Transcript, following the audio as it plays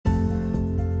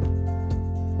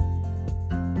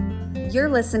You're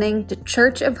listening to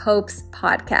Church of Hope's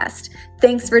podcast.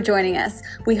 Thanks for joining us.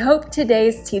 We hope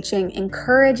today's teaching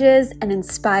encourages and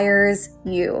inspires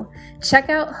you. Check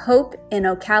out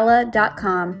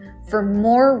hopeinocala.com for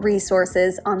more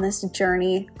resources on this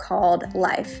journey called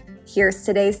life. Here's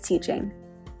today's teaching.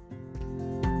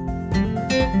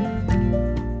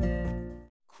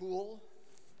 Cool,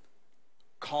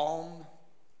 calm,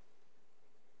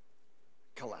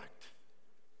 collect.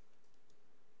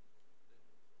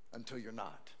 Until you're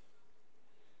not.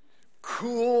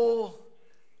 Cool,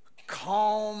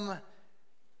 calm,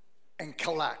 and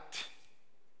collect.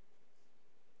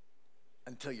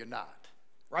 Until you're not.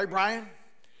 Right, Brian?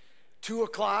 2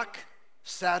 o'clock,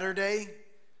 Saturday,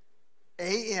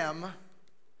 a.m.,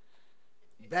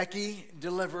 Becky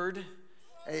delivered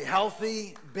a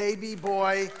healthy baby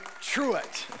boy,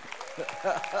 Truett.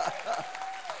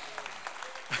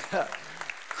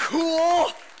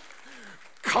 Cool,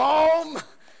 calm,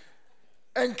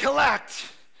 and collect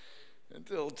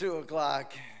until 2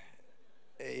 o'clock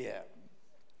a.m.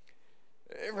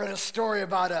 I read a story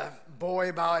about a boy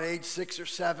about age 6 or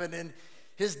 7, and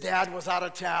his dad was out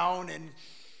of town, and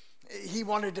he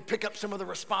wanted to pick up some of the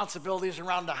responsibilities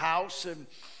around the house, and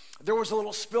there was a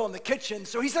little spill in the kitchen.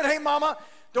 So he said, "Hey, Mama,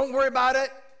 don't worry about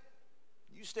it.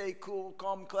 You stay cool,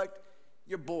 calm, and collect.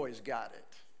 Your boy's got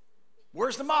it."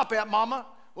 "Where's the mop at, Mama?"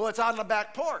 "Well, it's out on the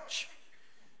back porch."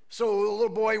 So the little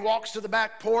boy walks to the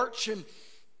back porch and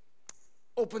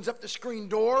opens up the screen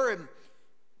door and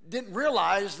didn't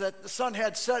realize that the sun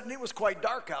had set and it was quite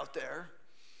dark out there.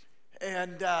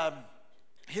 And he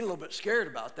was a little bit scared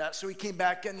about that. So he came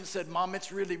back in and said, "Mom, it's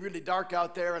really, really dark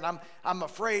out there and I'm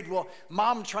afraid." Well,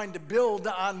 Mom, trying to build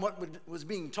on what was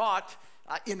being taught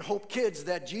in Hope Kids,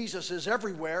 that Jesus is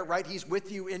everywhere, right? He's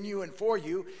with you, in you, and for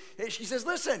you. And she says,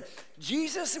 "Listen,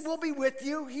 Jesus will be with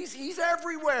you. He's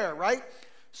everywhere, right?"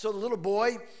 So the little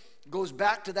boy goes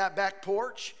back to that back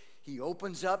porch. He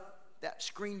opens up that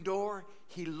screen door.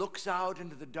 He looks out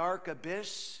into the dark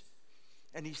abyss,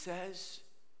 and he says,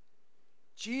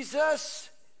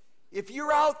 "Jesus, if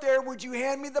you're out there, would you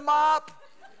hand me the mop?"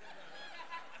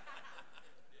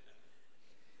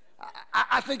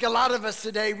 I think a lot of us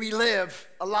today, we live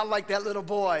a lot like that little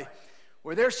boy,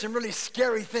 where there's some really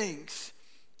scary things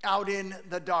out in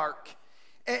the dark.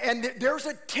 And there's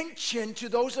a tension to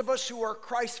those of us who are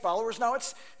Christ followers. Now,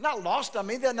 it's not lost on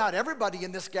me that not everybody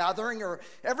in this gathering or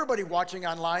everybody watching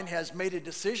online has made a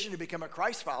decision to become a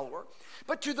Christ follower.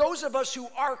 But to those of us who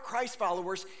are Christ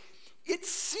followers, it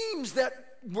seems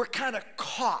that we're kind of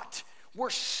caught. We're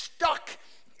stuck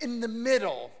in the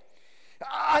middle.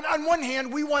 On one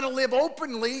hand, we want to live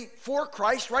openly for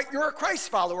Christ, right? You're a Christ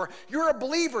follower. You're a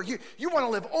believer. You want to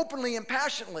live openly and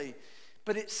passionately.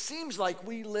 But it seems like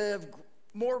we live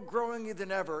more growingly than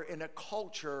ever in a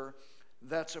culture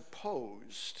that's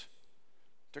opposed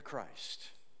to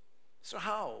Christ. So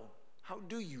how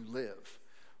do you live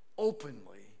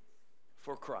openly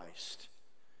for Christ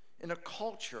in a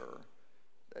culture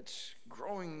that's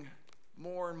growing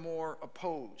more and more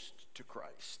opposed to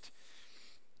Christ?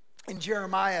 In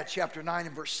Jeremiah chapter 9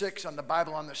 and verse 6 on the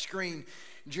Bible on the screen,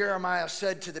 Jeremiah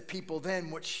said to the people then,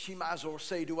 which he might as well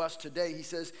say to us today, he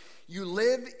says, "You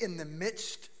live in the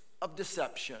midst of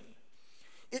deception."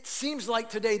 It seems like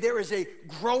today there is a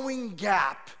growing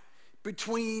gap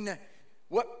between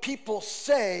what people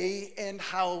say and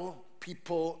how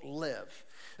people live.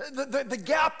 The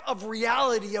gap of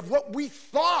reality of what we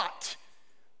thought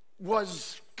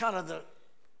was kind of the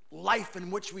life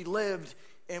in which we lived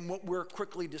and what we're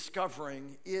quickly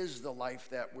discovering is the life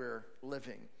that we're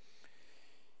living.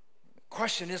 The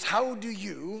question is, how do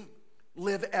you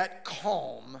live at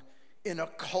calm in a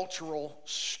cultural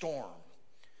storm?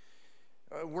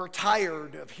 We're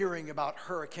tired of hearing about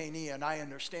Hurricane Ian, I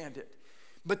understand it.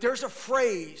 But there's a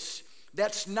phrase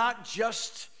that's not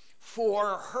just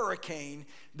for hurricane.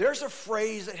 There's a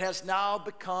phrase that has now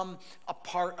become a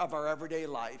part of our everyday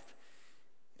life,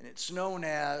 and it's known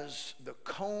as the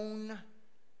cone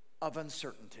of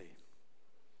uncertainty.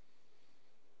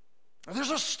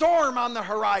 There's a storm on the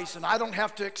horizon. I don't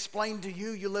have to explain to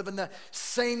you. You live in the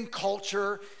same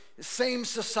culture, the same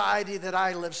society that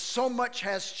I live. So much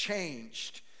has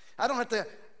changed. I don't have to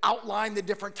outline the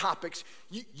different topics.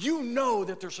 You know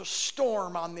that there's a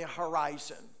storm on the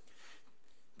horizon.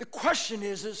 The question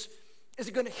is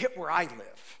it going to hit where I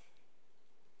live?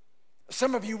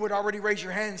 Some of you would already raise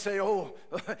your hand and say, "Oh,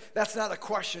 that's not a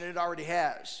question, it already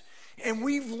has." And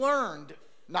we've learned,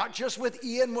 not just with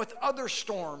Ian, with other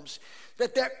storms,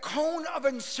 that cone of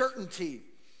uncertainty,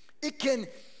 it can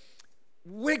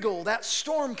wiggle, that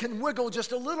storm can wiggle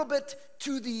just a little bit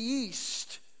to the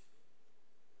east,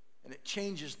 and it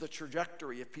changes the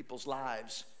trajectory of people's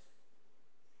lives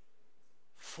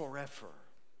forever.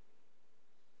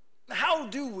 How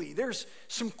do we? There's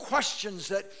some questions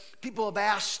that people have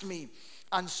asked me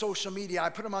on social media. I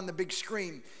put them on the big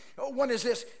screen. One is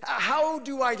this: how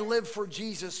do I live for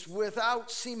Jesus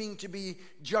without seeming to be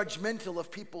judgmental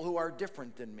of people who are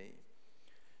different than me?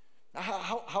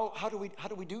 How do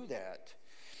we do that?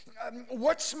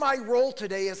 What's my role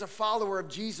today as a follower of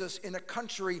Jesus in a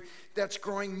country that's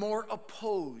growing more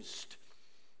opposed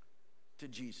to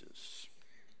Jesus?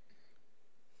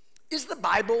 Is the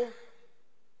Bible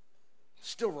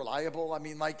still reliable? I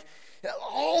mean, like,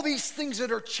 all these things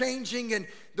that are changing and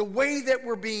the way that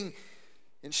we're being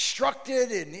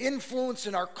instructed and influenced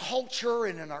in our culture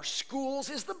and in our schools,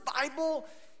 is the Bible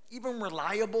even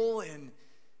reliable in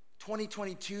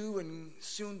 2022 and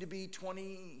soon to be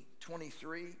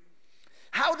 2023?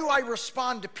 How do I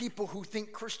respond to people who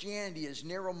think Christianity is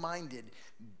narrow-minded,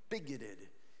 bigoted,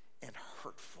 and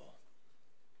hurtful?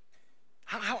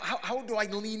 How do I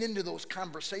lean into those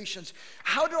conversations?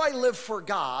 How do I live for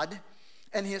God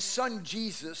and His Son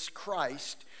Jesus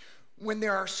Christ when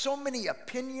there are so many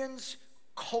opinions,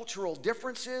 cultural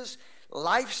differences,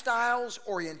 lifestyles,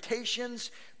 orientations,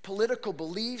 political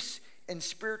beliefs, and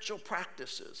spiritual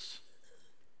practices?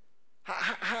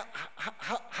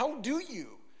 How do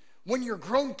you, when your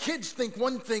grown kids think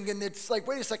one thing and it's like,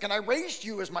 wait a second, I raised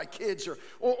you as my kids,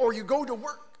 or you go to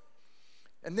work?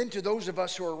 And then to those of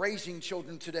us who are raising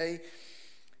children today,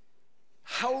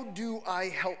 how do I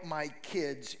help my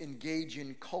kids engage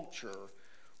in culture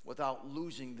without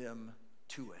losing them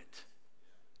to it?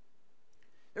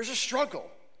 There's a struggle.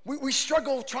 We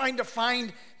struggle trying to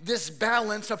find this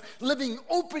balance of living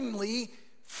openly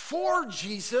for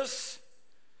Jesus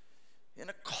in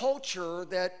a culture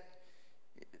that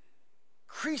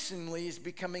increasingly is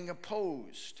becoming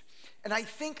opposed. And I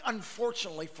think,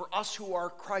 unfortunately, for us who are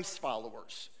Christ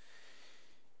followers,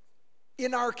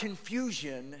 in our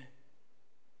confusion,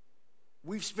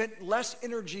 we've spent less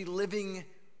energy living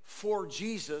for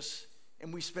Jesus,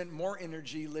 and we spent more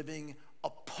energy living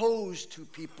opposed to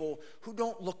people who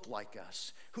don't look like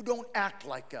us, who don't act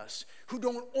like us, who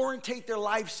don't orientate their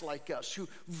lives like us, who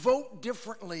vote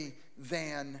differently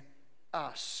than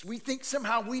us. We think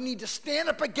somehow we need to stand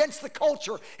up against the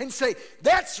culture and say,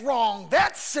 that's wrong,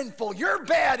 that's sinful, you're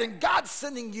bad, and God's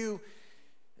sending you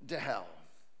to hell.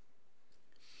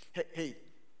 Hey,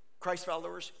 Christ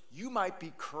followers, you might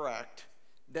be correct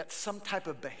that some type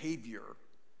of behavior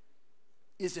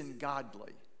isn't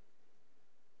godly,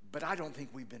 but I don't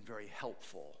think we've been very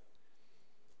helpful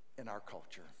in our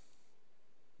culture.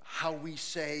 How we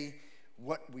say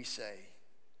what we say,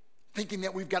 thinking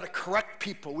that we've got to correct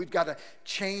people, we've got to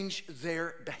change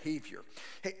their behavior.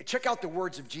 Hey, check out the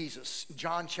words of Jesus,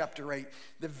 John chapter 8.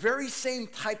 The very same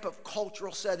type of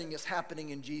cultural setting is happening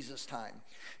in Jesus' time.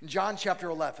 In John chapter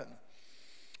 11,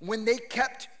 when they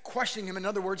kept questioning him, in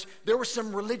other words, there were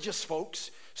some religious folks,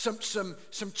 some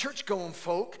church-going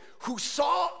folk who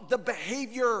saw the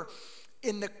behavior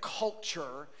in the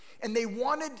culture, and they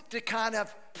wanted to kind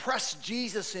of press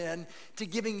Jesus in to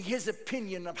giving his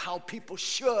opinion of how people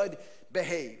should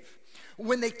behave.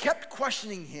 When they kept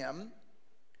questioning him,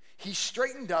 he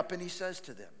straightened up and he says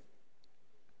to them,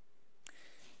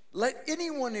 "Let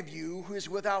any one of you who is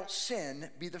without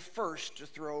sin be the first to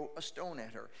throw a stone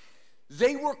at her."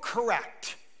 They were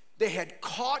correct. They had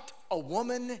caught a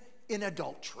woman in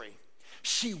adultery.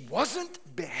 She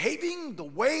wasn't behaving the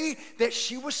way that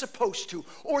she was supposed to,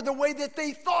 or the way that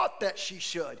they thought that she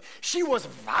should. She was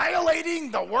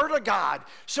violating the word of God.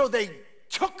 So they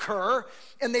took her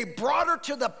and they brought her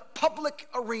to the public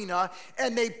arena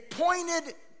and they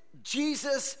pointed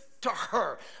Jesus to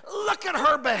her. Look at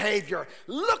her behavior.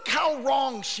 Look how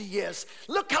wrong she is.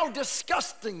 Look how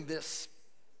disgusting this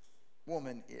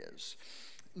woman is.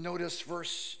 Notice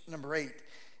verse number 8.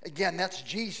 Again, that's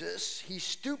Jesus. He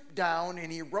stooped down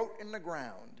and he wrote in the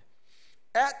ground.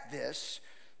 At this,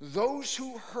 those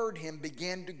who heard him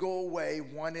began to go away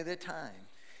one at a time,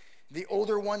 the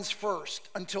older ones first,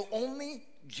 until only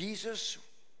Jesus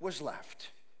was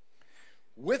left,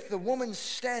 with the woman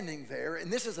standing there.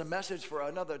 And this is a message for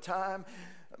another time,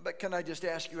 but can I just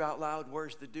ask you out loud,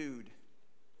 where's the dude?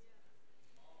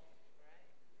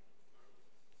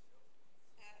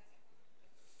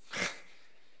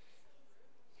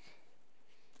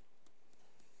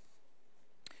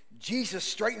 Jesus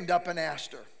straightened up and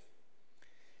asked her,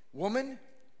 "Woman,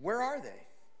 where are they?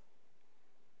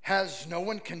 Has no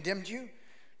one condemned you?"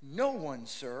 "No one,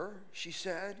 sir," she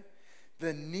said.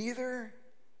 "Then neither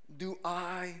do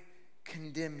I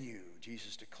condemn you,"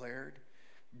 Jesus declared.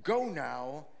 "Go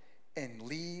now and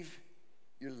leave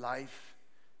your life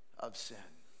of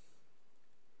sin."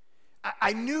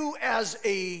 I knew as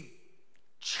a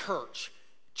church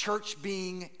Church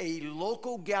being a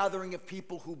local gathering of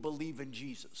people who believe in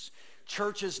Jesus.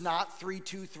 Church is not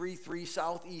 3233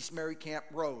 Southeast Mary Camp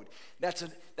Road. That's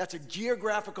a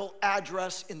geographical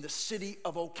address in the city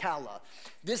of Ocala.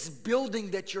 This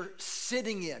building that you're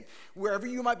sitting in, wherever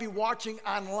you might be watching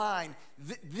online,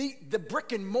 the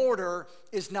brick and mortar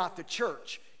is not the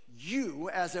church. You,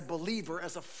 as a believer,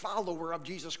 as a follower of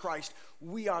Jesus Christ,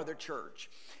 we are the church.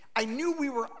 I knew we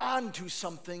were onto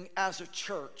something as a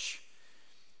church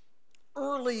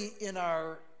early in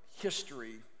our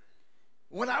history.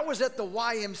 When I was at the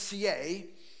YMCA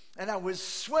and I was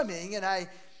swimming and I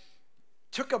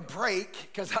took a break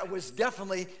because I was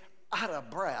definitely out of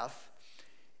breath,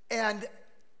 and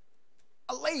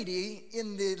a lady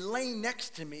in the lane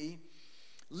next to me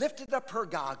lifted up her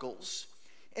goggles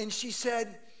and she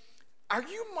said, "Are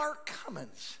you Mark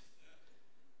Cummins,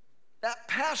 that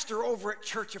pastor over at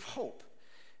Church of Hope?"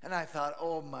 And I thought,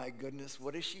 oh my goodness,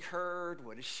 what has she heard?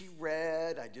 What has she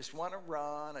read? I just want to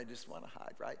run. I just want to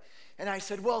hide, right? And I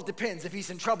said, well, it depends. If he's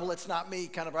in trouble, it's not me,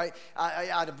 kind of, right?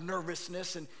 Out of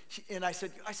nervousness. And I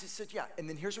said, yeah. And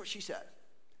then here's what she said.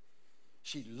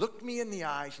 She looked me in the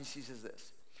eyes and she says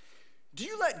this: "Do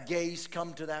you let gays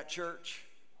come to that church?"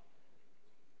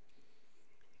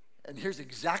 And here's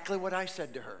exactly what I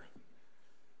said to her.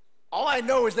 "All I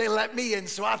know is they let me in,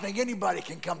 so I think anybody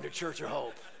can come to Church of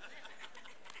Hope."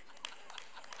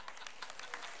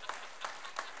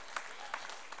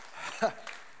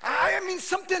 I mean,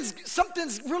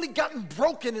 something's really gotten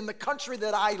broken in the country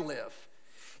that I live,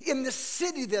 in the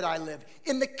city that I live,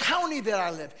 in the county that I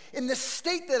live, in the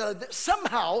state that I live.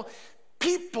 Somehow,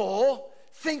 people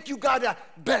think you got to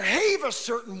behave a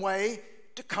certain way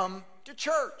to come to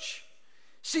church.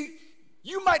 See,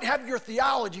 you might have your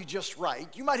theology just right.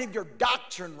 You might have your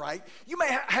doctrine right. You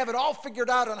may have it all figured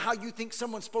out on how you think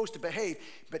someone's supposed to behave.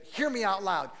 But hear me out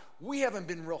loud. We haven't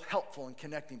been real helpful in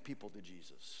connecting people to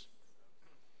Jesus.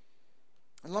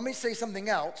 And let me say something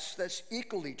else that's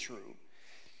equally true.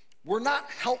 We're not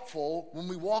helpful when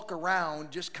we walk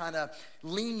around just kind of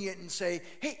lenient and say,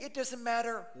 hey, it doesn't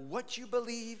matter what you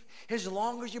believe, as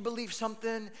long as you believe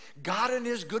something, God in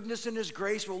his goodness and his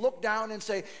grace will look down and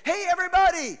say, hey,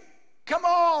 everybody, come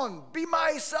on, be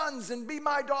my sons and be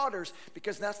my daughters.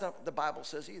 Because that's not what the Bible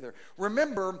says either.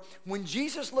 Remember, when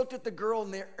Jesus looked at the girl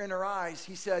in her eyes,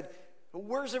 he said,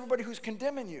 where's everybody who's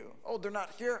condemning you? Oh, they're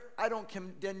not here. I don't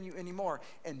condemn you anymore.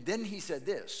 And then he said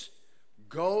this: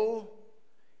 go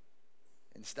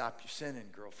and stop your sinning,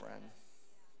 girlfriend.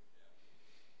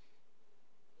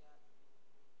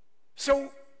 So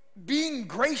being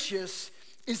gracious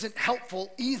isn't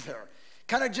helpful either.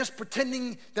 Kind of just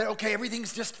pretending that, okay,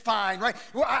 everything's just fine, right?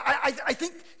 Well, I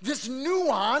think this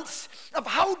nuance of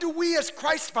how do we as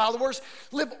Christ followers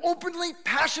live openly,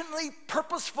 passionately,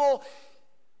 purposeful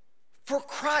for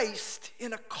Christ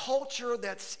in a culture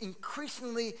that's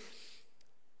increasingly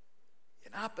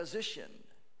in opposition.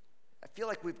 I feel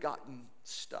like we've gotten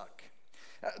stuck.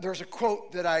 There's a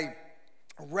quote that I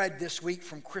read this week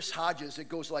from Chris Hodges. It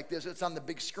goes like this. It's on the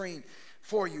big screen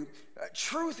for you.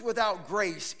 Truth without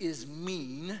grace is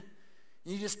mean.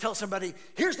 You just tell somebody,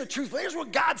 here's the truth. Here's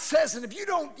what God says. And if you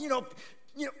don't,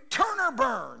 turn or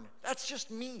burn, that's just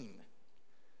mean.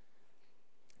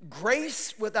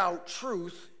 Grace without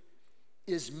truth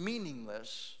is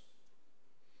meaningless.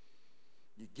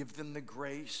 You give them the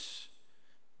grace.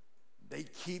 They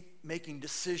keep making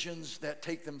decisions that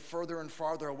take them further and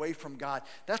farther away from God.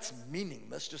 That's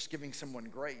meaningless, just giving someone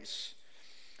grace.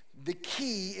 The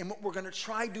key in what we're going to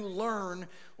try to learn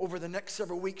over the next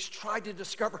several weeks, try to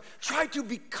discover, try to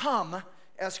become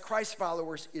as Christ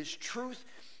followers, is truth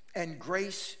and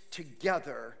grace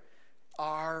together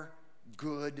are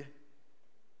good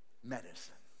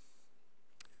medicine.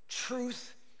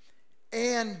 Truth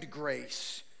and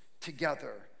grace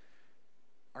together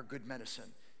are good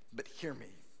medicine. But hear me,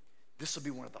 this will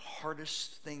be one of the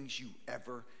hardest things you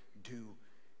ever do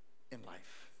in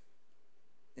life.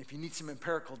 If you need some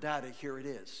empirical data, here it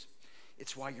is.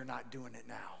 It's why you're not doing it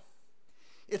now.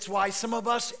 It's why some of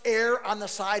us err on the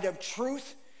side of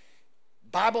truth,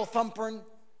 Bible thumping,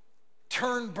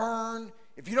 turn, burn.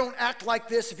 If you don't act like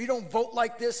this, if you don't vote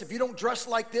like this, if you don't dress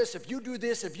like this, if you do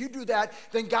this, if you do that,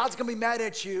 then God's going to be mad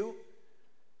at you.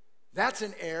 That's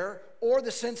an error. Or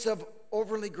the sense of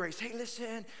overly grace. Hey,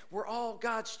 listen, we're all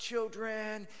God's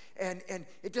children, and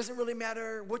it doesn't really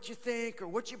matter what you think or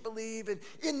what you believe, and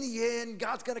in the end,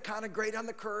 God's going to kind of grade on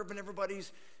the curve, and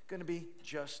everybody's going to be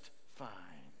just fine.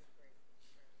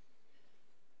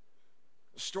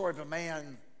 The story of a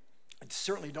man, I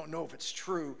certainly don't know if it's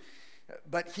true,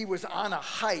 but he was on a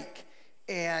hike,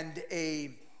 and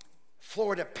a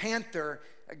Florida panther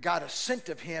got a scent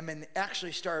of him and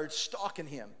actually started stalking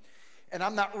him. And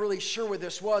I'm not really sure where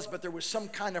this was, but there was some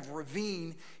kind of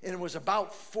ravine, and it was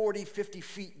about 40, 50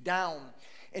 feet down.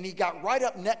 And he got right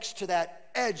up next to that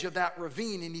edge of that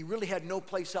ravine, and he really had no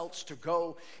place else to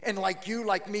go. And like you,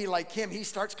 like me, like him, he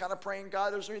starts kind of praying,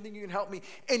 God, is there anything you can help me?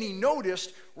 And he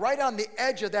noticed right on the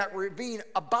edge of that ravine,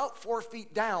 about 4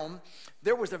 feet down,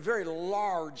 there was a very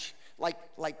large,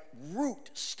 like root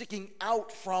sticking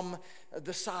out from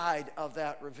the side of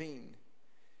that ravine.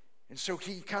 And so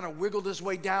he kind of wiggled his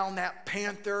way down. That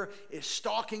panther is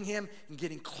stalking him and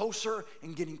getting closer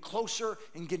and getting closer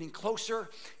and getting closer.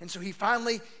 And so he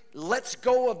finally lets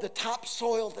go of the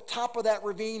topsoil at the top of that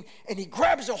ravine, and he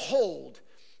grabs a hold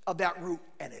of that root,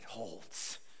 and it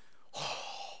holds.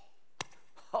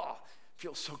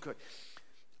 Feels so good.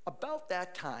 About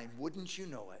that time, wouldn't you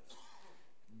know it,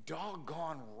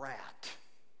 doggone rat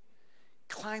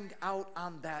climbed out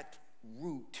on that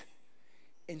root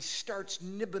and starts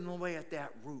nibbling away at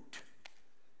that root.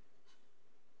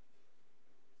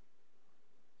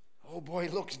 Oh boy, he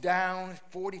looks down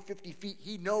 40, 50 feet.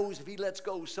 He knows if he lets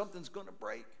go, something's going to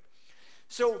break.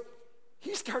 So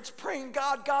he starts praying,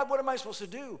 God, what am I supposed to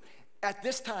do? At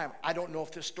this time, I don't know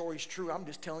if this story's true. I'm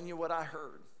just telling you what I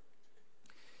heard.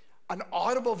 An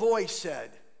audible voice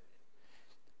said,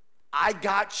 I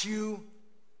got you.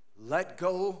 Let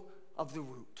go of the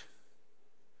root.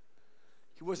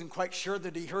 He wasn't quite sure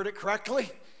that he heard it correctly.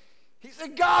 He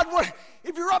said, God,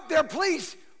 if you're up there,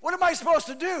 please, what am I supposed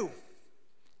to do?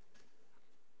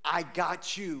 I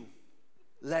got you.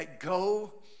 Let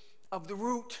go of the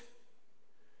root.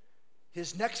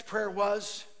 His next prayer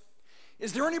was,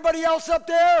 is there anybody else up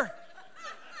there?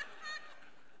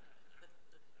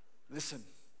 Listen,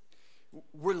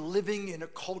 we're living in a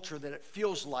culture that it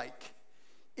feels like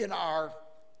in our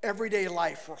everyday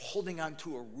life we're holding on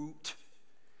to a root.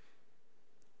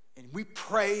 And we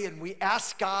pray and we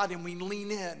ask God and we lean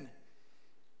in,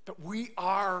 but we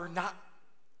are not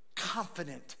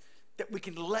confident that we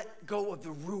can let go of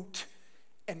the root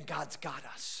and God's got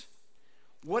us.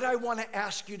 What I want to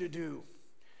ask you to do,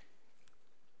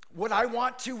 what I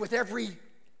want to with every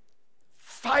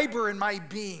fiber in my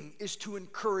being is to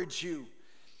encourage you.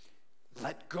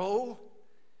 Let go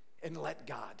and let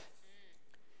God.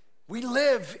 We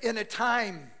live in a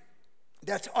time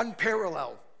that's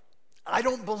unparalleled. I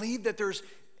don't believe that there's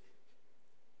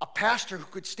a pastor who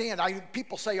could stand.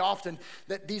 People say often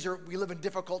that we live in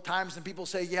difficult times, and people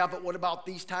say, yeah, but what about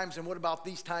these times and what about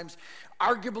these times?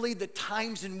 Arguably, the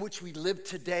times in which we live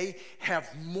today have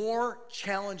more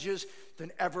challenges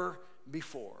than ever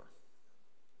before.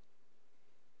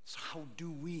 So how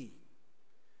do we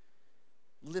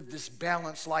live this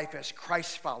balanced life as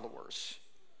Christ followers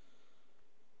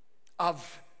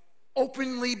of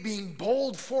openly being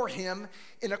bold for him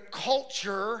in a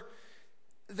culture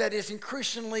that is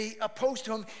increasingly opposed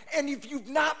to him? And if you've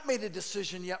not made a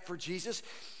decision yet for Jesus,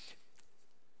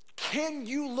 can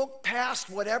you look past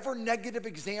whatever negative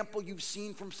example you've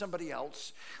seen from somebody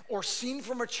else or seen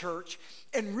from a church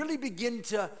and really begin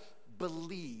to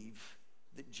believe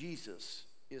that Jesus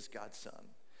is God's Son?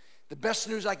 The best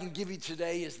news I can give you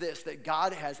today is this, that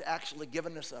God has actually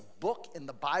given us a book in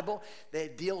the Bible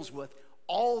that deals with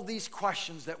all these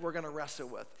questions that we're going to wrestle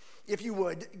with. If you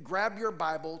would, grab your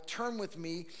Bible, turn with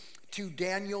me to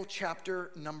Daniel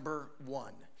chapter number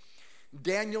 1.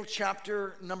 Daniel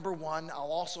chapter number 1,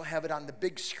 I'll also have it on the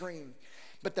big screen.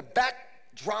 But the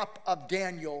backdrop of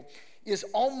Daniel is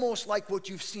almost like what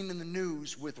you've seen in the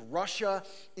news with Russia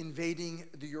invading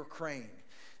the Ukraine.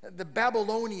 The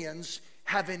Babylonians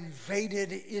have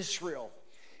invaded Israel,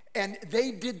 and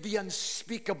they did the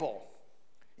unspeakable.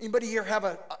 Anybody here have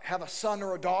a son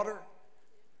or a daughter?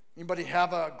 Anybody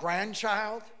have a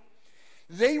grandchild?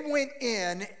 They went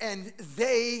in and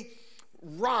they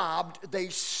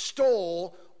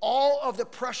stole all of the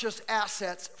precious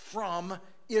assets from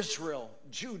Israel,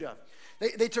 Judah.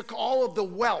 They took all of the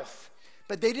wealth,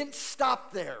 but they didn't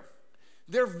stop there.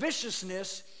 Their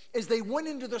viciousness is they went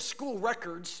into the school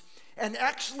records and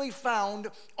actually found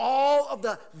all of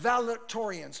the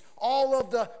valedictorians, all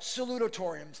of the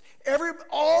salutatorians,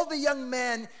 all the young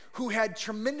men who had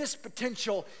tremendous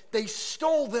potential. They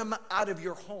stole them out of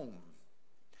your home.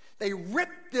 They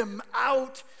ripped them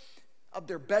out of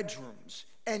their bedrooms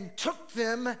and took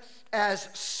them as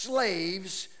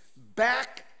slaves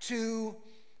back to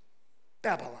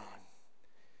Babylon.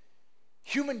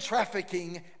 Human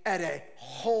trafficking at a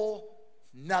whole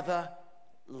nother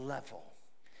level.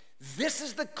 This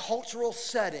is the cultural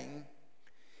setting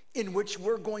in which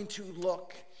we're going to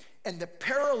look, and the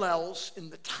parallels in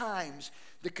the times,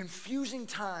 the confusing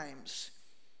times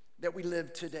that we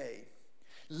live today.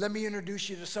 Let me introduce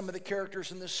you to some of the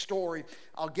characters in this story.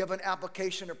 I'll give an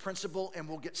application, a principle, and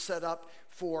we'll get set up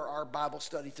for our Bible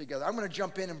study together. I'm going to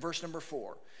jump in verse number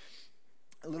 4.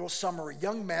 A little summary.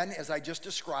 Young men, as I just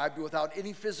described, without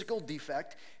any physical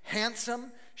defect,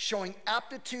 handsome, showing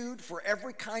aptitude for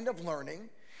every kind of learning,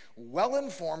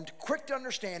 well-informed, quick to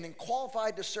understand, and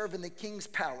qualified to serve in the king's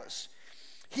palace.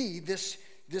 He, this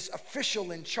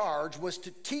official in charge, was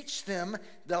to teach them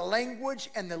the language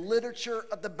and the literature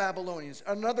of the Babylonians.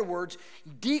 In other words,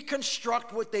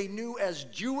 deconstruct what they knew as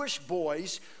Jewish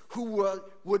boys who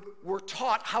were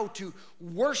taught how to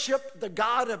worship the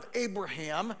God of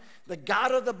Abraham, the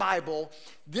God of the Bible.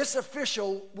 This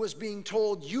official was being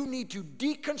told, you need to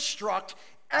deconstruct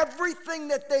everything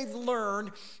that they've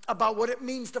learned about what it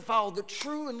means to follow the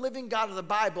true and living God of the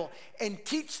Bible and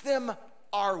teach them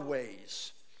our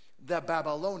ways, the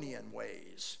Babylonian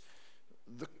ways,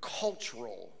 the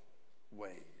cultural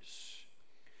ways.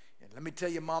 And let me tell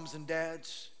you, moms and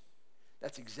dads,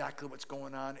 that's exactly what's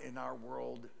going on in our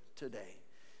world today.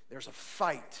 There's a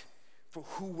fight for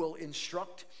who will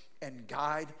instruct and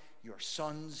guide your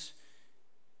sons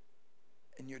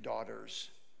and your daughters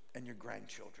and your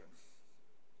grandchildren.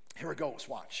 Here it goes,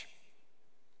 watch.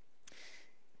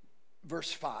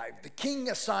 Verse 5, the king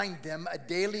assigned them a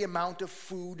daily amount of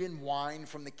food and wine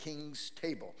from the king's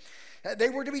table. They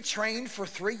were to be trained for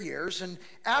 3 years, and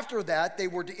after that they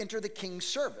were to enter the king's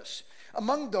service.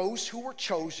 Among those who were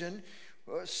chosen,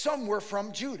 some were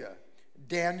from Judah: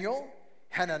 Daniel,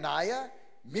 Hananiah,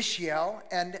 Mishael,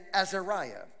 and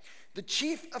Azariah. The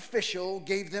chief official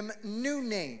gave them new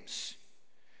names.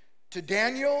 To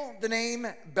Daniel, the name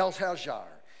Belteshazzar.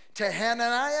 To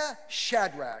Hananiah,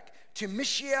 Shadrach. To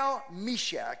Mishael,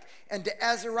 Meshach. And to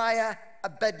Azariah,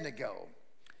 Abednego.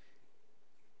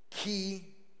 Key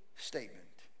statement,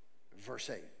 verse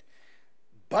 8.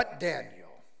 But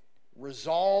Daniel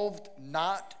resolved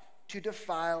not to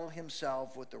defile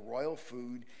himself with the royal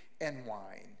food and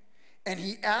wine. And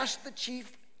he asked the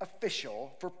chief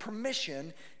official for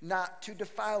permission not to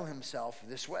defile himself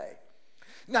this way.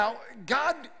 Now,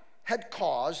 God had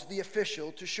caused the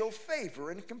official to show favor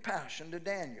and compassion to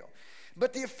Daniel.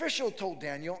 But the official told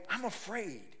Daniel, I'm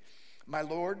afraid, my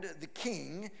lord, the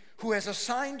king, who has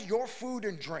assigned your food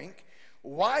and drink,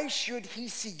 why should he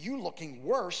see you looking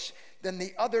worse than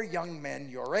the other young men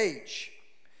your age?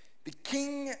 The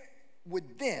king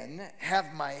would then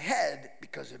have my head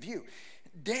because of you.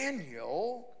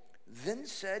 Daniel then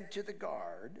said to the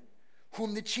guard,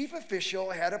 whom the chief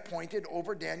official had appointed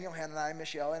over Daniel, Hananiah,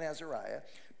 Mishael, and Azariah,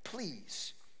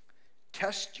 please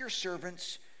test your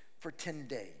servants for 10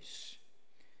 days.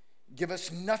 Give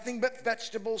us nothing but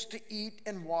vegetables to eat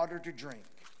and water to drink.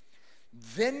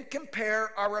 Then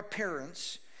compare our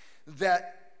appearance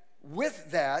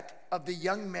with that of the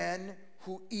young men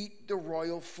who eat the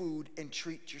royal food and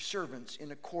treat your servants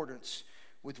in accordance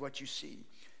with what you see.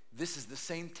 This is the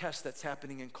same test that's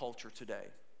happening in culture today.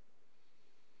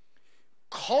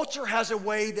 Culture has a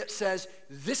way that says,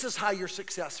 this is how you're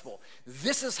successful.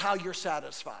 This is how you're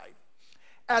satisfied.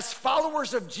 As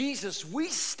followers of Jesus, we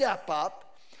step up.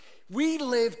 We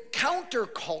live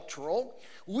countercultural.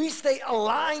 We stay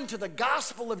aligned to the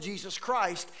gospel of Jesus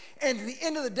Christ. And at the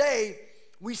end of the day,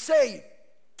 we say,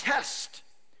 test.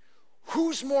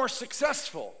 Who's more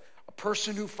successful? A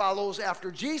person who follows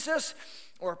after Jesus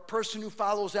or a person who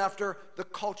follows after the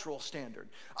cultural standard?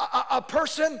 A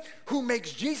person who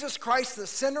makes Jesus Christ the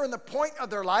center and the point of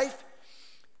their life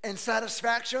and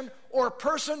satisfaction, or a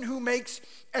person who makes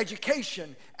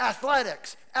education,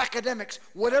 athletics, academics,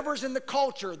 whatever's in the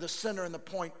culture, the center and the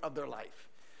point of their life.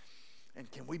 And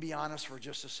can we be honest for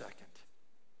just a second?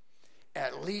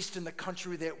 At least in the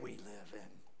country that we live in,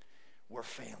 we're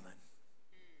failing.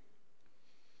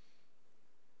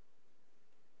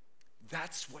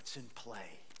 That's what's in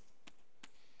play.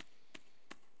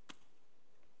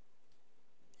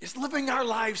 Is living our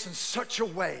lives in such a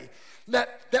way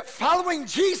that following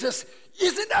Jesus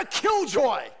isn't a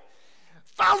killjoy.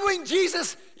 Following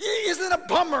Jesus isn't a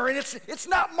bummer, and it's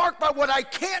not marked by what I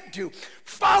can't do.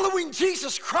 Following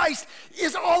Jesus Christ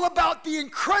is all about the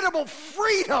incredible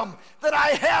freedom that I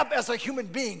have as a human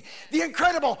being, the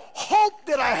incredible hope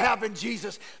that I have in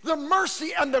Jesus, the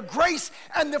mercy and the grace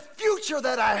and the future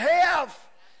that I have,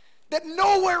 that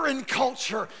nowhere in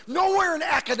culture, nowhere in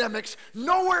academics,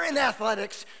 nowhere in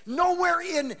athletics, nowhere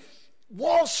in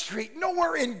Wall Street,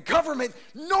 nowhere in government,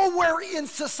 nowhere in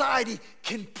society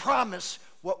can promise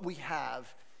what we have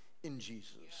in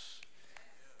Jesus.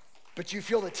 But you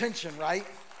feel the tension, right?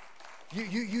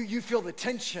 You feel the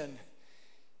tension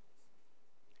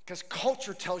because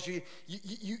culture tells you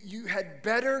you had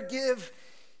better give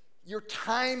your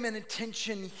time and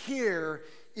attention here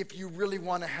if you really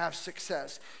want to have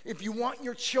success. If you want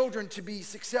your children to be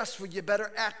successful, you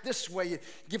better act this way.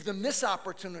 Give them this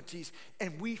opportunities.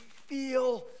 And we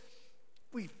feel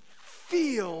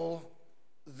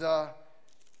the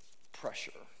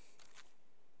pressure.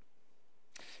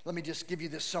 Let me just give you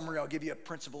this summary. I'll give you a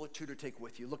principle or two to take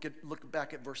with you. Look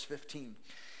back at verse 15.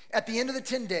 At the end of the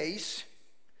 10 days,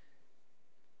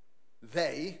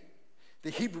 the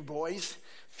Hebrew boys,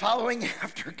 following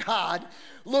after God,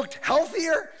 looked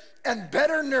healthier and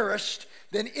better nourished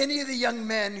than any of the young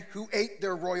men who ate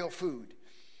their royal food.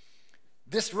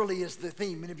 This really is the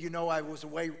theme. Many of you know I was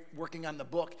away working on the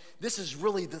book. This is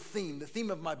really the theme. The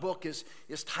theme of my book is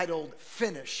titled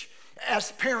Finish.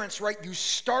 As parents, right, you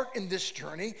start in this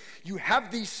journey. You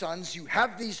have these sons, you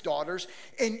have these daughters,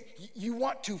 and you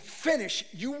want to finish.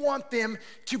 You want them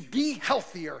to be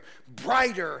healthier,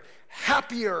 brighter,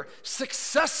 happier,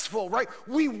 successful, right?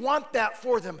 We want that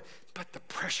for them. But the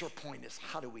pressure point is,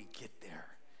 how do we get there?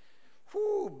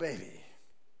 Whoo, baby.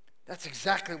 That's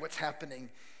exactly what's happening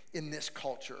in this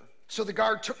culture. So the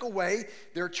guard took away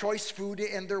their choice food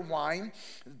and their wine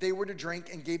they were to drink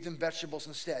and gave them vegetables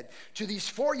instead. To these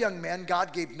 4 young men,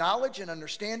 God gave knowledge and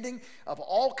understanding of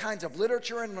all kinds of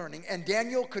literature and learning, and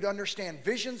Daniel could understand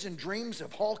visions and dreams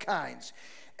of all kinds.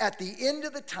 At the end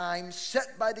of the time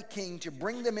set by the king to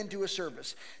bring them into his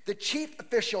service, the chief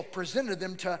official presented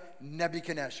them to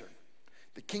Nebuchadnezzar.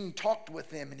 The king talked with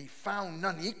them, and he found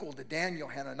none equal to Daniel,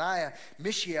 Hananiah,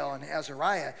 Mishael, and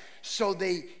Azariah. So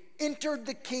they entered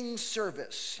the king's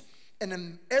service, and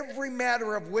in every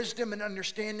matter of wisdom and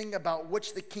understanding about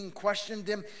which the king questioned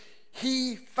them,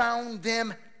 he found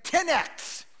them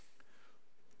 10x.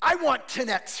 I want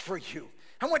 10x for you.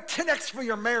 I want 10x for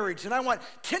your marriage, and I want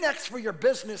 10x for your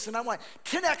business, and I want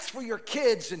 10x for your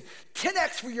kids, and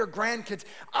 10x for your grandkids.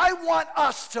 I want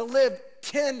us to live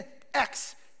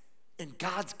 10x, and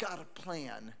God's got a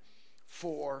plan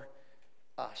for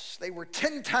us. They were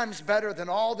 10 times better than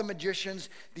all the magicians,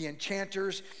 the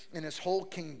enchanters in his whole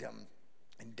kingdom.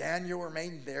 And Daniel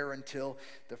remained there until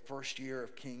the first year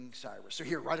of King Cyrus. So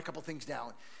here, write a couple things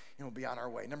down, and we'll be on our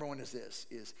way. Number one is this,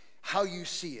 is how you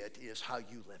see it is how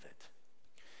you live it.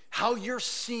 How you're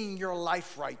seeing your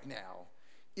life right now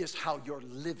is how you're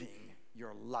living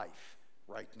your life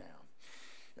right now.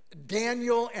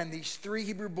 Daniel and these 3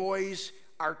 Hebrew boys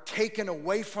are taken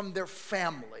away from their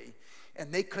family,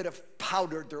 and they could have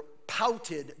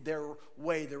pouted their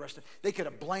way the rest of it. They could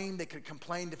have blamed, they could have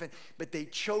complained, but they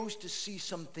chose to see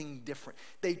something different.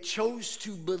 They chose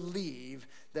to believe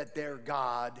that their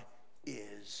God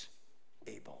is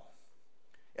able.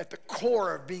 At the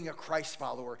core of being a Christ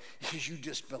follower is you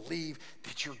just believe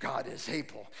that your God is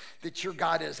able. That your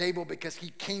God is able because he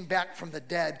came back from the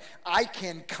dead. I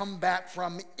can come back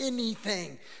from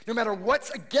anything. No matter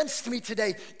what's against me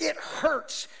today, it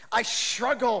hurts. I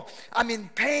struggle. I'm in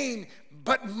pain.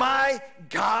 But my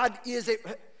God is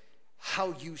able.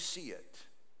 How you see it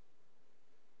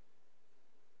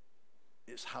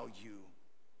is how you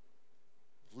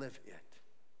live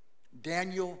it.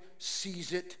 Daniel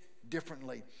sees it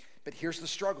differently. But here's the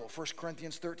struggle, 1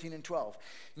 Corinthians 13 and 12.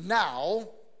 Now,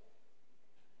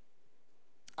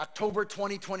 October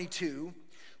 2022,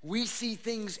 we see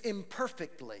things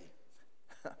imperfectly.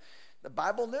 The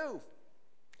Bible knew.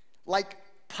 Like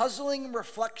puzzling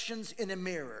reflections in a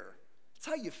mirror. That's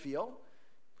how you feel.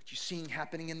 What you're seeing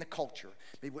happening in the culture.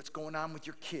 Maybe what's going on with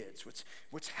your kids.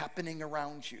 What's happening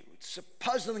around you. It's a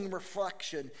puzzling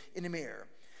reflection in a mirror.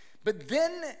 But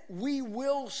then we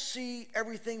will see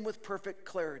everything with perfect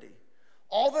clarity.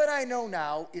 All that I know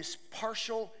now is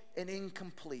partial and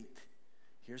incomplete.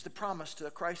 Here's the promise to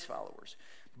the Christ followers.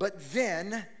 But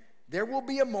then there will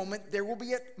be a moment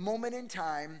in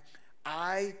time,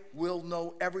 I will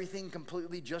know everything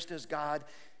completely just as God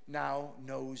now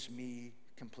knows me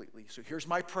completely. So here's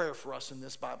my prayer for us in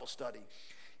this Bible study.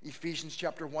 Ephesians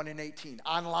chapter 1 and 18.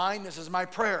 Online, this is my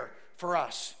prayer for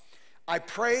us. I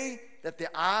pray that the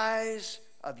eyes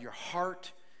of your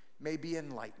heart may be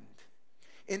enlightened,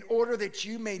 in order that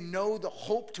you may know the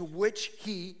hope to which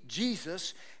he,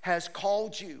 Jesus, has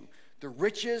called you, the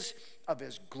riches of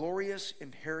his glorious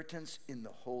inheritance in the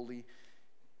holy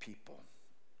people.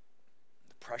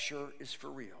 The pressure is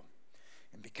for real.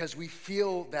 And because we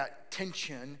feel that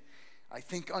tension, I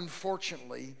think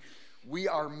unfortunately we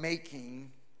are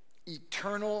making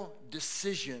eternal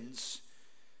decisions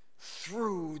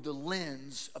through the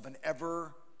lens of an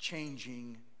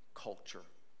ever-changing culture.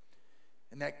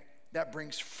 And that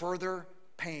brings further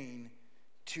pain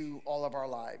to all of our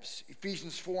lives.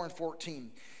 Ephesians 4 and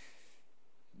 14.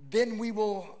 Then we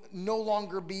will no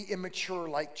longer be immature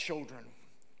like children.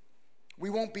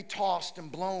 We won't be tossed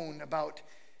and blown about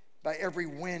by every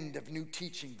wind of new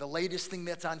teaching, the latest thing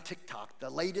that's on TikTok, the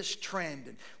latest trend,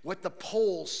 and what the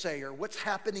polls say or what's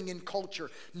happening in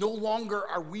culture. No longer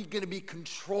are we going to be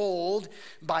controlled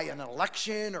by an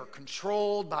election or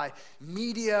controlled by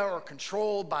media or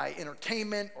controlled by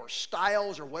entertainment or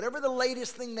styles or whatever the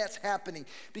latest thing that's happening,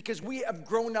 because we have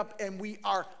grown up and we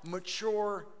are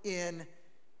mature in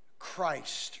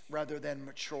Christ rather than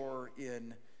mature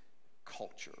in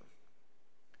culture.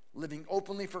 Living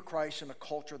openly for Christ in a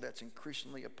culture that's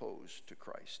increasingly opposed to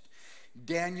Christ.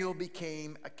 Daniel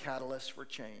became a catalyst for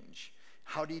change.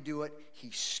 How did he do it?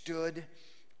 He stood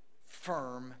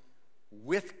firm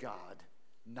with God,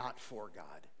 not for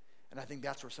God. And I think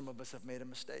that's where some of us have made a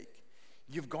mistake.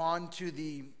 You've gone to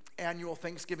the annual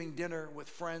Thanksgiving dinner with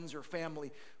friends or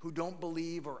family who don't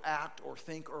believe or act or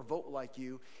think or vote like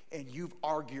you, and you've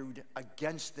argued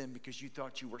against them because you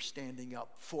thought you were standing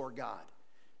up for God.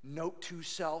 Note to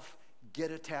self, get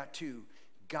a tattoo.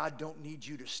 God don't need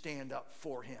you to stand up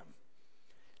for him.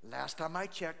 Last time I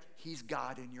checked, he's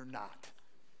God and you're not.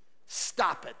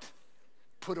 Stop it.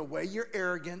 Put away your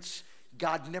arrogance.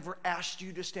 God never asked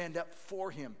you to stand up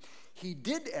for him. He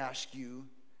did ask you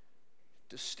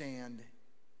to stand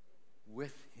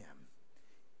with him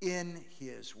in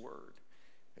his word.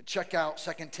 Check out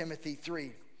 2 Timothy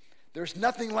 3. There's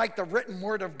nothing like the written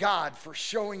word of God for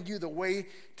showing you the way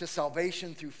to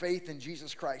salvation through faith in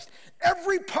Jesus Christ.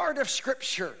 Every part of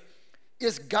Scripture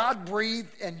is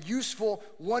God-breathed and useful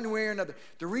one way or another.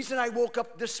 The reason I woke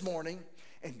up this morning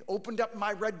and opened up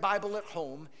my red Bible at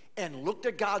home and looked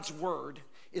at God's word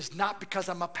is not because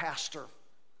I'm a pastor.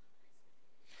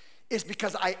 It's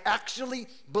because I actually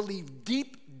believe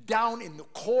deep down in the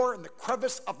core, in the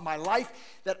crevice of my life,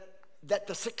 that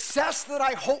the success that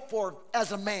I hope for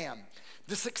as a man,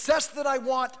 the success that I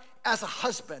want as a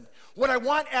husband, what I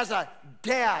want as a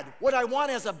dad, what I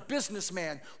want as a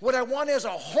businessman, what I want as a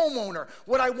homeowner,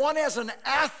 what I want as an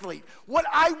athlete, what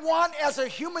I want as a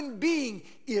human being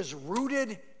is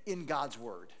rooted in God's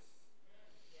word.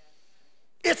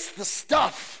 It's the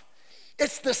stuff.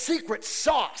 It's the secret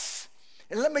sauce.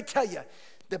 And let me tell you,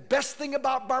 the best thing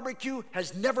about barbecue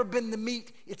has never been the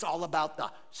meat. It's all about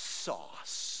the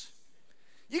sauce.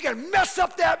 You can mess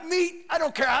up that meat. I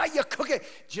don't care how you cook it.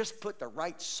 Just put the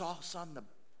right sauce on the...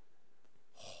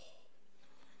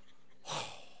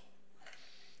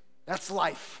 That's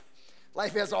life.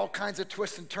 Life has all kinds of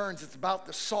twists and turns. It's about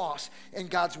the sauce, and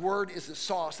God's word is the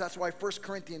sauce. That's why 1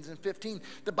 Corinthians 15,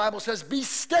 the Bible says, be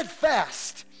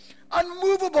steadfast,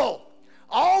 unmovable,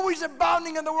 always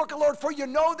abounding in the work of the Lord, for you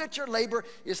know that your labor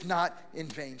is not in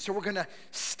vain. So we're going to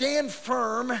stand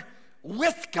firm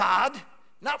with God,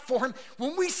 not for him.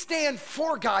 When we stand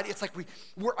for God, it's like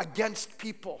we're against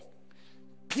people.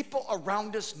 People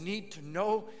around us need to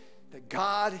know that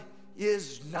God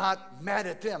is not mad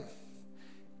at them.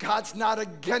 God's not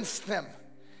against them.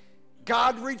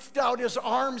 God reached out his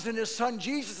arms in his son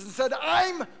Jesus and said,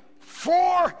 I'm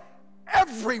for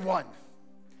everyone.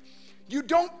 You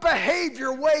don't behave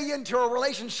your way into a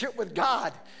relationship with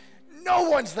God. No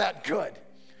one's that good.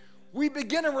 We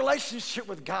begin a relationship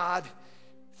with God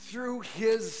through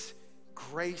his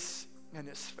grace and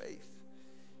his faith.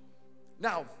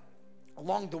 Now,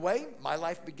 along the way, my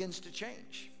life begins to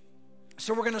change.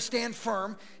 So we're going to stand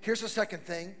firm. Here's the second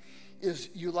thing, is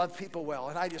you love people well.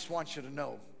 And I just want you to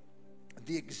know,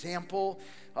 the example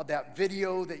of that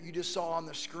video that you just saw on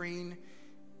the screen,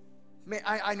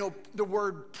 I know the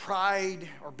word pride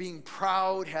or being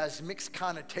proud has mixed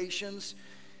connotations,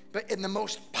 but in the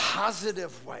most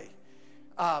positive way.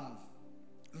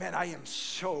 Man, I am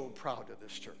so proud of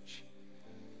this church.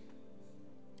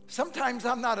 Sometimes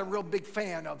I'm not a real big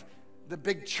fan of the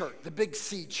big church, the Big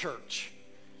C church.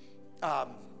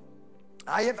 I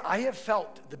have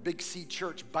felt the Big C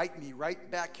church bite me right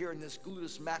back here in this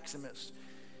gluteus maximus.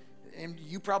 And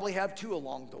you probably have too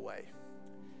along the way.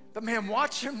 But man,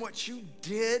 watching what you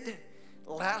did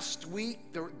last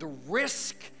week, the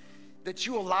risk that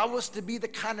you allow us to be the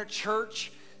kind of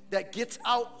church that gets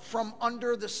out from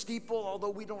under the steeple, although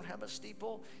we don't have a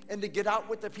steeple, and to get out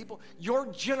with the people.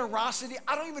 Your generosity,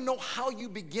 I don't even know how you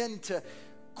begin to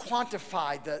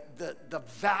quantify the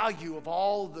value of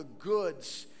all the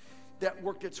goods that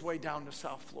worked its way down to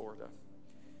South Florida.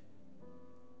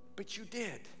 But you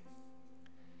did.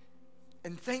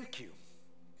 And thank you.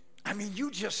 I mean,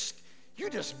 you just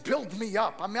build me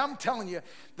up. I mean, I'm telling you,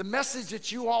 the message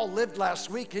that you all lived last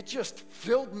week, it just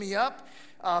filled me up.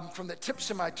 From the tips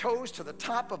of my toes to the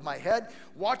top of my head,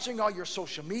 watching all your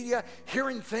social media,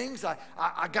 hearing things.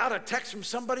 I got a text from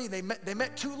somebody. They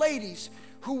met two ladies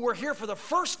who were here for the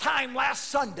first time last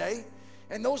Sunday,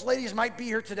 And those ladies might be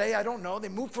here today, I don't know. They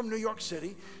moved from New York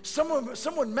City.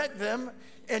 Someone met them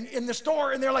in the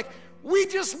store, and they're like, we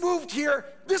just moved here.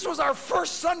 This was our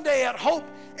first Sunday at Hope,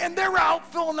 and they're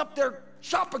out filling up their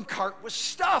shopping cart with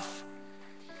stuff.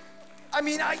 I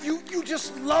mean, you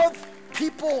just love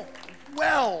people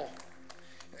well.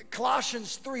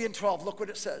 Colossians 3:12, look what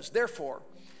it says. Therefore,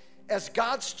 as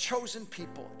God's chosen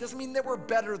people, it doesn't mean that we're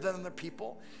better than other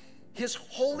people. His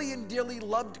holy and dearly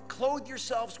loved, clothe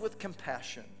yourselves with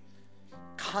compassion,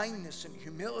 kindness and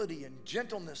humility and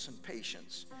gentleness and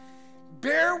patience.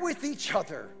 Bear with each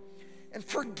other and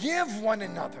forgive one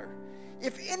another.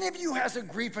 If any of you has a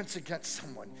grievance against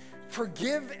someone,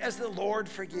 forgive as the Lord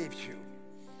forgave you.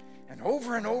 And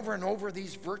over and over,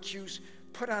 these virtues,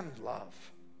 put on love,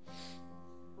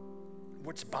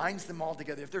 which binds them all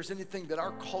together. If there's anything that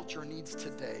our culture needs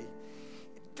today,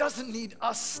 it doesn't need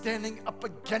us standing up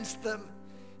against them.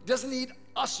 It doesn't need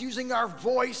us using our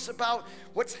voice about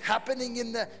what's happening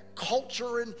in the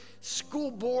culture and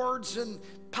school boards and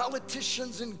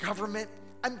politicians and government.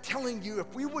 I'm telling you,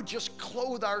 if we would just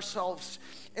clothe ourselves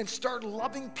and start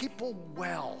loving people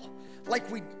well, like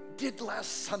we did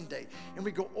last Sunday, and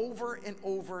we go over and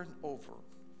over and over.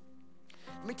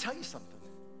 Let me tell you something.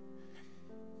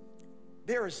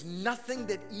 There is nothing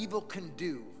that evil can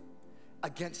do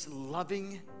against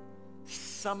loving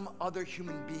some other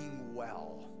human being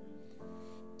well.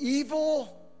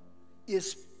 Evil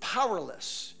is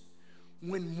powerless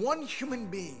when one human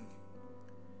being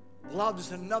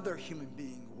loves another human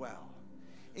being well.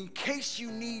 In case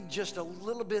you need just a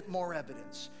little bit more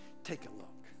evidence, take a look.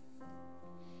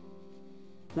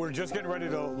 We're just getting ready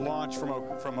to launch from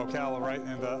Ocala, right?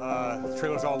 And the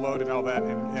trailer's all loaded and all that.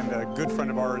 And a good friend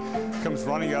of ours comes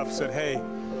running up, said, "Hey,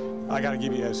 I got to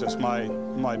give you this.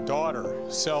 My daughter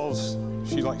sells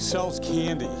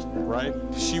candy, right?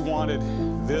 She wanted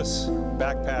this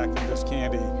backpack and this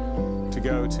candy to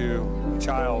go to a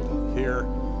child here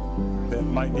that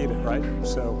might need it, right?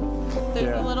 So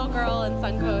there's a little girl in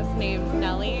Suncoast named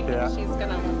Nellie, and she's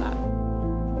gonna love that.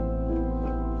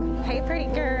 Hey,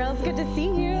 pretty girls, good to see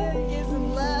you. Is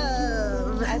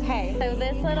love. Okay, so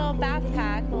this little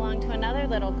backpack belonged to another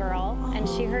little girl, and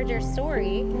she heard your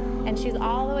story, and she's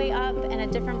all the way up in a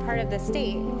different part of the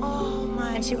state. Oh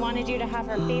my! And she wanted you to have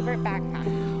her favorite backpack.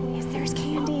 Yes, there's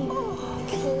candy.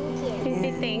 Thank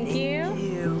you. Thank you. Thank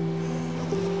you.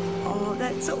 Oh,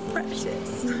 that's so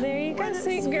precious. There you go,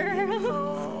 sweet girl.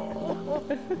 Oh.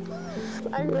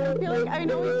 I really feel like, I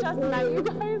know we just met you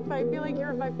guys, but I feel like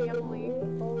you're my family.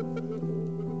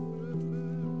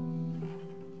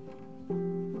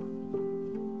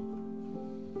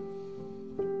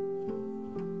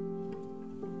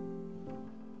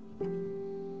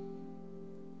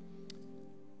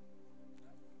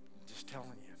 Just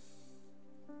telling you,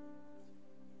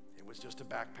 it was just a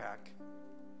backpack.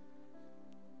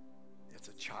 It's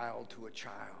a child to a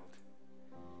child.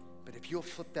 But if you'll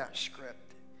flip that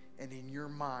script and in your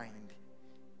mind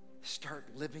start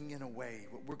living in a way,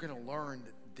 what we're going to learn,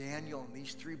 that Daniel and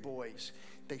these three boys,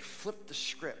 they flipped the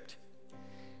script.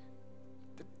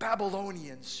 The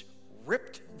Babylonians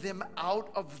ripped them out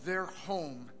of their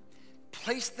home,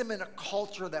 placed them in a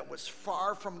culture that was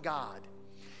far from God.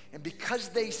 And because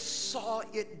they saw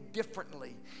it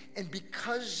differently, and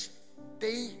because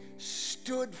they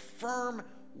stood firm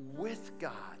with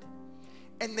God,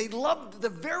 and they loved the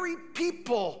very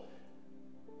people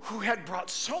who had brought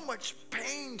so much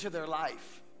pain to their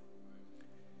life,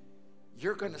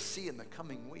 you're going to see in the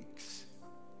coming weeks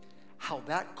how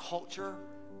that culture,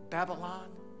 Babylon,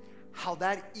 how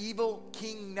that evil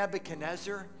King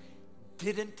Nebuchadnezzar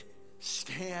didn't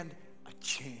stand a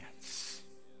chance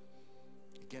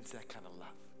against that kind of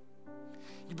love.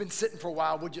 You've been sitting for a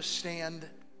while. Would you stand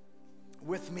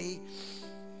with me?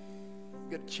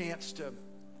 Get a chance to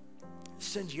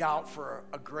send you out for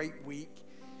a great week.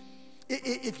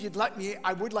 If you'd let me,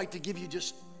 I would like to give you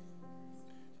just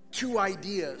 2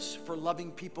 ideas for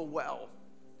loving people well,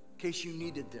 in case you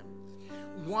needed them.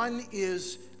 One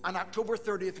is on October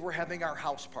 30th, we're having our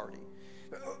house party.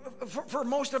 For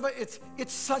most of it,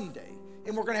 it's Sunday.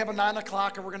 And we're going to have a 9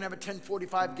 o'clock and we're going to have a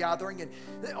 10:45 gathering. And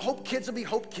Hope Kids will be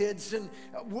Hope Kids. And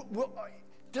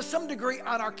to some degree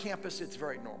on our campus, it's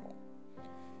very normal.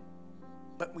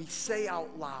 But we say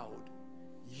out loud,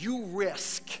 you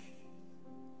risk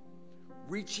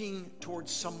reaching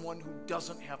towards someone who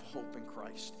doesn't have hope in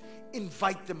Christ.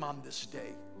 Invite them on this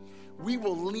day. We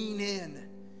will lean in.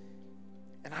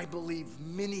 And I believe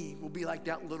many will be like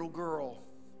that little girl.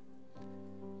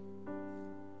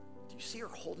 Do you see her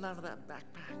holding onto that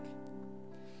backpack?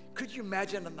 Could you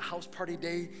imagine on the house party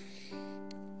day,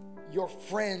 your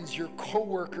friends, your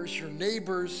coworkers, your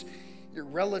neighbors, your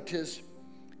relatives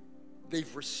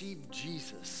they've received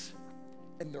Jesus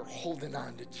and they're holding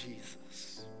on to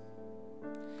Jesus.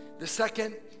 The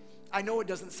second, I know it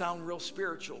doesn't sound real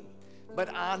spiritual, but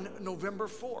on November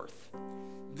 4th,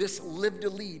 this Live to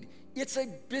Lead, it's a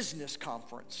business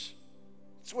conference.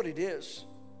 That's what it is.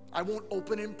 I won't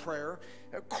open in prayer.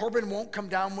 Corbin won't come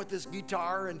down with his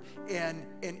guitar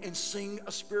and sing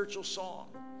a spiritual song.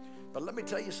 But let me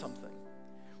tell you something.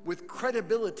 With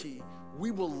credibility,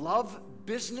 we will love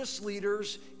business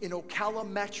leaders in Ocala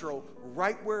Metro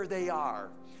right where they are.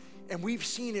 And we've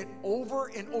seen it over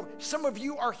and over. Some of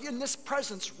you are in this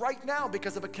presence right now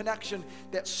because of a connection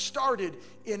that started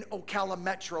in Ocala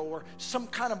Metro or some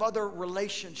kind of other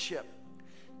relationship.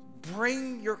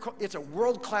 It's a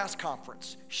world-class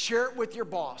conference. Share it with your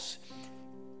boss.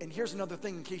 And here's another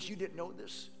thing in case you didn't know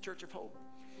this, Church of Hope.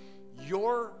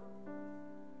 Your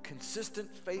consistent,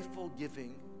 faithful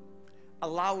giving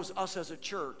allows us as a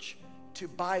church to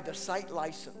buy the site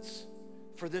license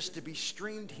for this to be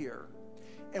streamed here.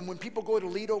 And when people go to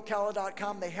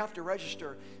leadocala.com, they have to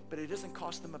register, but it doesn't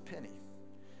cost them a penny.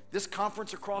 This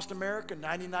conference across America,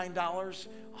 $99,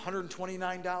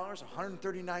 $129,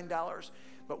 $139.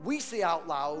 But we say out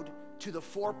loud to the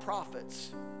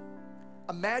for-profits.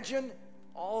 Imagine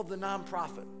all the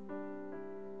nonprofit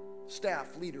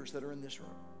staff leaders that are in this room,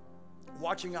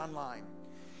 watching online.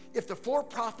 If the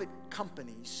for-profit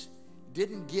companies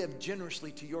didn't give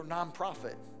generously to your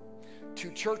nonprofit,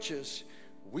 to churches,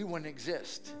 we wouldn't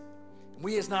exist.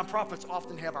 We as nonprofits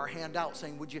often have our hand out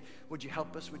saying, would you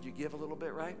help us? Would you give a little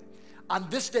bit, right? On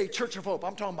this day, Church of Hope,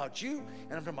 I'm talking about you,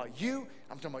 and I'm talking about you,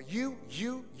 I'm talking about you.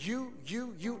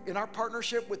 In our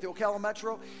partnership with the Ocala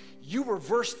Metro, you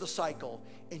reverse the cycle,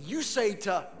 and you say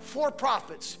to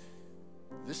for-profits,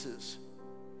 this is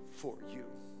for you.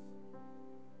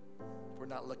 We're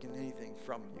not looking at anything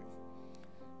from you.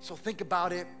 So think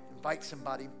about it, invite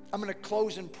somebody. I'm going to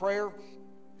close in prayer.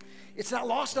 It's not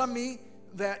lost on me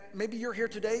that maybe you're here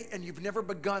today and you've never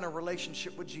begun a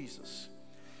relationship with Jesus.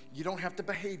 You don't have to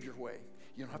behave your way.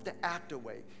 You don't have to act a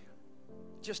way.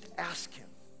 Just ask him.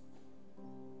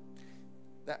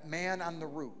 That man on the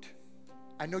route,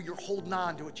 I know you're holding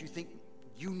on to what you think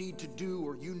you need to do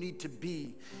or you need to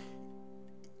be.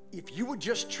 If you would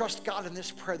just trust God in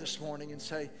this prayer this morning and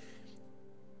say,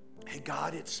 hey,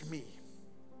 God, it's me.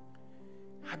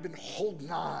 I've been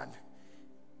holding on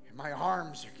and my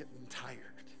arms are getting tired.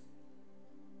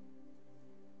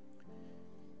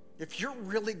 If you're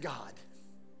really God,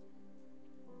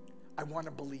 I want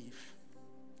to believe.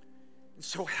 And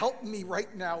so help me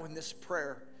right now in this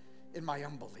prayer in my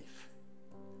unbelief.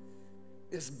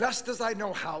 As best as I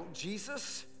know how,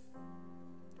 Jesus,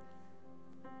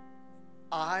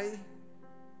 I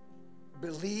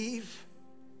believe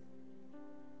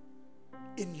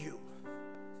in you.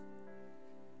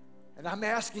 And I'm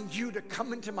asking you to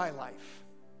come into my life.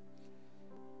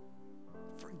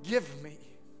 Forgive me,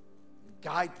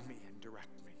 guide me, and direct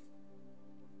me.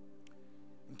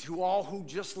 And to all who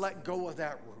just let go of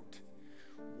that route,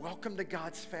 welcome to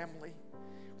God's family.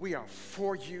 We are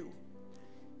for you.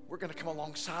 We're going to come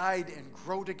alongside and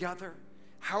grow together.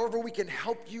 However we can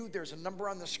help you, there's a number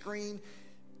on the screen.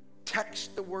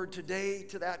 Text the word today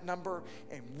to that number,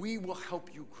 and we will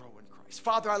help you grow in Christ.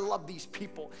 Father, I love these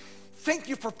people. Thank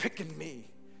you for picking me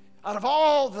out of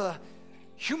all the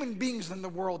human beings in the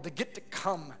world to get to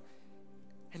come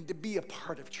and to be a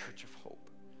part of Church of Hope.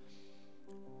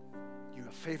 You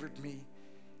have favored me,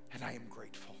 and I am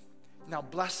grateful. Now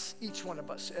bless each one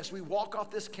of us as we walk off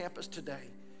this campus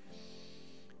today,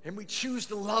 and we choose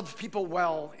to love people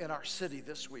well in our city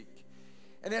this week,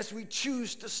 and as we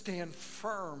choose to stand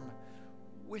firm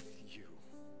with you.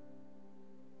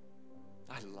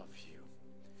 I love you.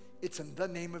 It's in the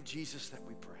name of Jesus that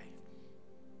we pray.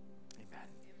 Amen.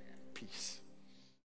 Peace.